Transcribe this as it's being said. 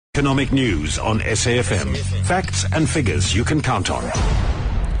economic news on SAfm. Facts and figures you can count on.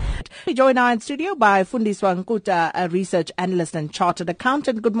 We joined now in studio by Fundiswa Nkuta, a research analyst and chartered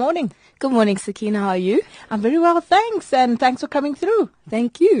accountant. Good morning. Good morning, Sakina. How are you? I'm very well, thanks. And thanks for coming through.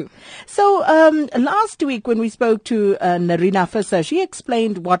 Thank you. So last week when we spoke to Narina Fisser, she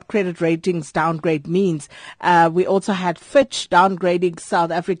explained what credit ratings downgrade means. We also had Fitch downgrading South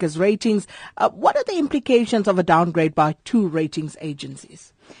Africa's ratings. What are the implications of a downgrade by two ratings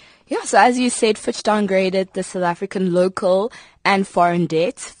agencies? Yeah, so as you said, Fitch downgraded the South African local and foreign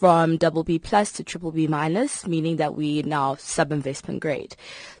debt from BB plus to BBB minus, meaning that we now sub-investment grade.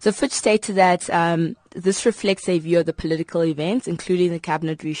 So Fitch stated that this reflects a view of the political events, including the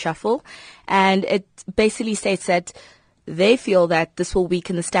cabinet reshuffle, and it basically states that they feel that this will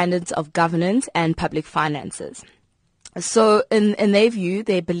weaken the standards of governance and public finances. So in their view,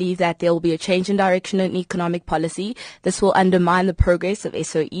 they believe that there will be a change in direction in economic policy. This will undermine the progress of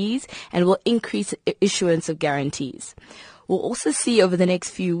SOEs and will increase issuance of guarantees. We'll also see over the next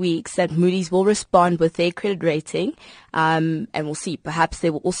few weeks that Moody's will respond with their credit rating, and we'll see. Perhaps they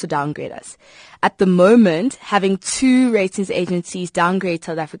will also downgrade us. At the moment, having two ratings agencies downgrade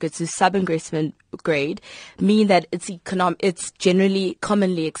South Africa to sub-investment grade mean that it's generally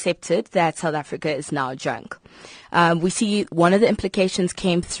commonly accepted that South Africa is now junk. We see one of the implications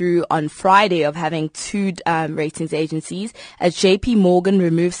came through on Friday of having two ratings agencies as JP Morgan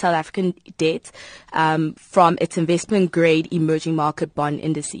removed South African debt from its investment grade emerging market bond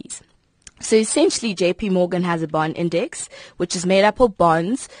indices. So essentially, JP Morgan has a bond index, which is made up of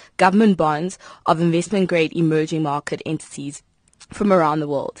bonds, government bonds, of investment grade emerging market entities from around the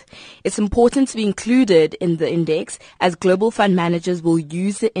world. It's important to be included in the index as global fund managers will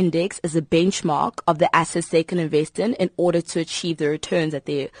use the index as a benchmark of the assets they can invest in order to achieve the returns that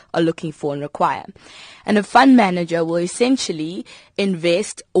they are looking for and require. And a fund manager will essentially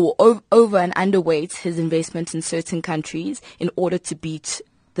invest or over and underweight his investments in certain countries in order to beat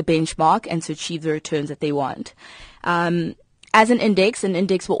the benchmark and to achieve the returns that they want. As an index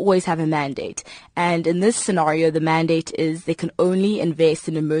will always have a mandate. And in this scenario, the mandate is they can only invest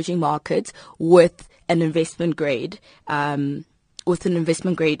in emerging markets with an investment grade,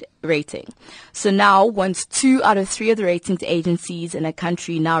 rating. So now, once 2 out of 3 of the ratings agencies in a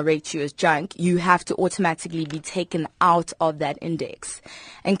country now rate you as junk, you have to automatically be taken out of that index.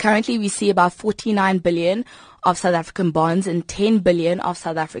 And currently we see about 49 billion of South African bonds and 10 billion of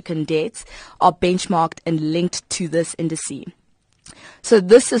South African debts are benchmarked and linked to this indice. So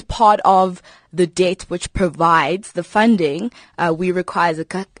this is part of the debt which provides the funding we require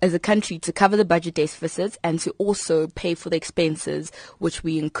as a country to cover the budget deficits and to also pay for the expenses which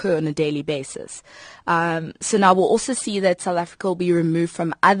we incur on a daily basis. So now we'll also see that South Africa will be removed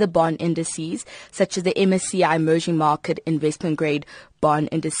from other bond indices such as the MSCI Emerging Market Investment Grade Bond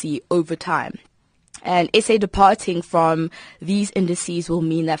Indice over time. And SA departing from these indices will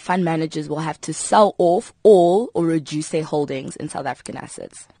mean that fund managers will have to sell off all or reduce their holdings in South African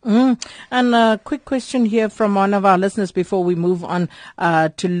assets. And a quick question here from one of our listeners before we move on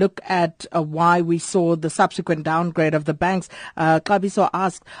to look at why we saw the subsequent downgrade of the banks. Kabiso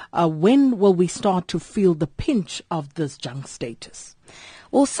asked, when will we start to feel the pinch of this junk status?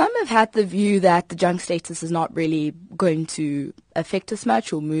 Well, some have had the view that the junk status is not really going to affect us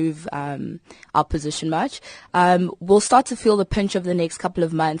much or move our position much. We'll start to feel the pinch of the next couple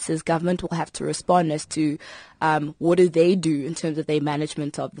of months as government will have to respond as to what do they do in terms of their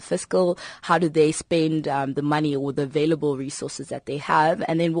management of the fiscal, how do they spend the money or the available resources that they have,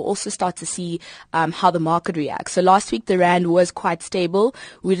 and then we'll also start to see how the market reacts. So last week the rand was quite stable.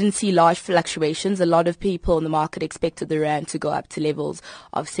 We didn't see large fluctuations. A lot of people in the market expected the rand to go up to levels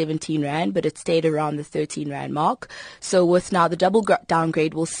of 17 rand, but it stayed around the 13 rand mark. So with now the double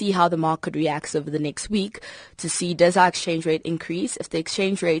downgrade, we'll see how the market reacts over the next week to see, does our exchange rate increase? If the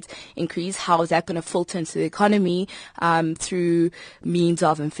exchange rate increase, how is that going to filter into the economy through means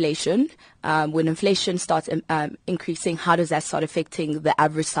of inflation? When inflation starts increasing, how does that start affecting the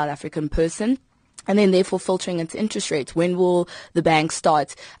average South African person? And then therefore filtering into interest rates. When will the banks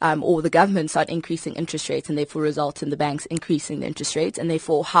start or the government start increasing interest rates and therefore result in the banks increasing the interest rates? And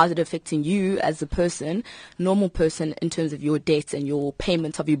therefore, how is it affecting you as a person, normal person, in terms of your debts and your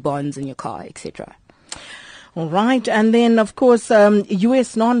payments of your bonds and your car, etc.? All right. And then, of course,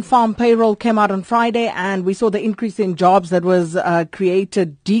 U.S. non-farm payroll came out on Friday, and we saw the increase in jobs that was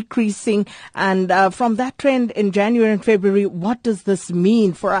created decreasing. And from that trend in January and February, what does this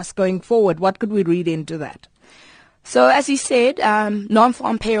mean for us going forward? What could we read into that? So as you said,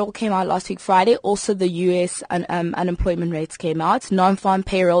 non-farm payroll came out last week Friday. Also, the U.S. unemployment rates came out. Non-farm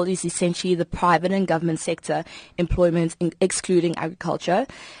payroll is essentially the private and government sector employment, excluding agriculture.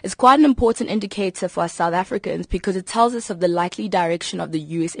 It's quite an important indicator for us South Africans because it tells us of the likely direction of the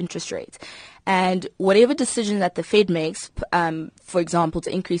U.S. interest rate. And whatever decision that the Fed makes, for example,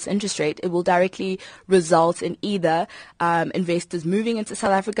 to increase interest rate, it will directly result in either investors moving into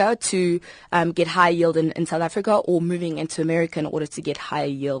South Africa to get high yield in South Africa, or moving into America in order to get higher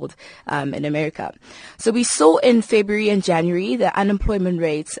yield in America. So we saw in February and January the unemployment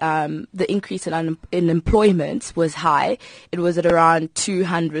rates, the increase in employment was high. It was at around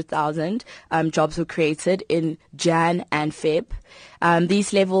 200,000 jobs were created in Jan and Feb.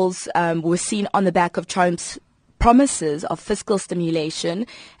 These levels were seen on the back of Trump's promises of fiscal stimulation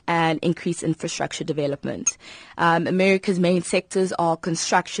and increased infrastructure development. America's main sectors are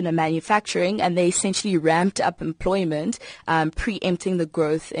construction and manufacturing, and they essentially ramped up employment, preempting the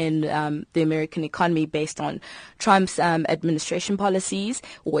growth in the American economy based on Trump's administration policies,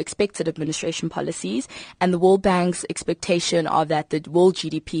 or expected administration policies, and the World Bank's expectation of that the world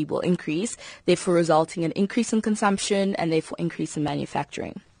GDP will increase, therefore resulting in increase in consumption and therefore increase in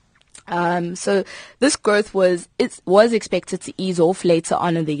manufacturing. So this growth was expected to ease off later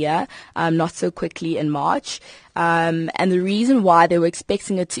on in the year, not so quickly in March. And the reason why they were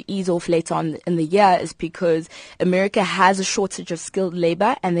expecting it to ease off later on in the year is because America has a shortage of skilled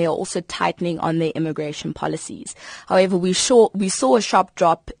labor, and they are also tightening on their immigration policies. However, we saw a sharp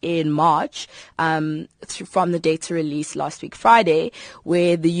drop in March from the data released last week Friday,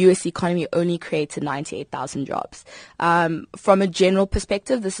 where the U.S. economy only created 98,000 jobs. From a general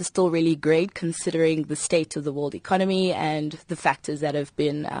perspective, this is still really great considering the state of the world economy and the factors that have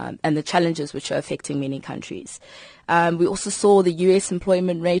been and the challenges which are affecting many countries. We also saw the U.S.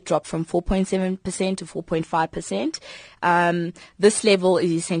 employment rate drop from 4.7% to 4.5%. This level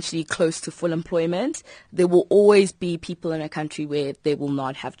is essentially close to full employment. There will always be people in a country where they will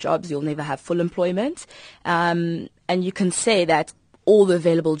not have jobs. You'll never have full employment. And you can say that all the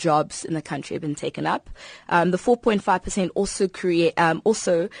available jobs in the country have been taken up. The 4.5%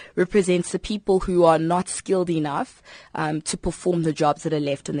 also represents the people who are not skilled enough to perform the jobs that are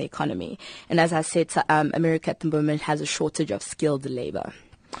left in the economy. And as I said, America at the moment has a shortage of skilled labor.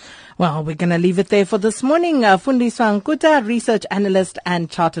 Well, we're going to leave it there for this morning. Fundiswa Nkuta, research analyst and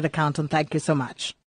chartered accountant. Thank you so much.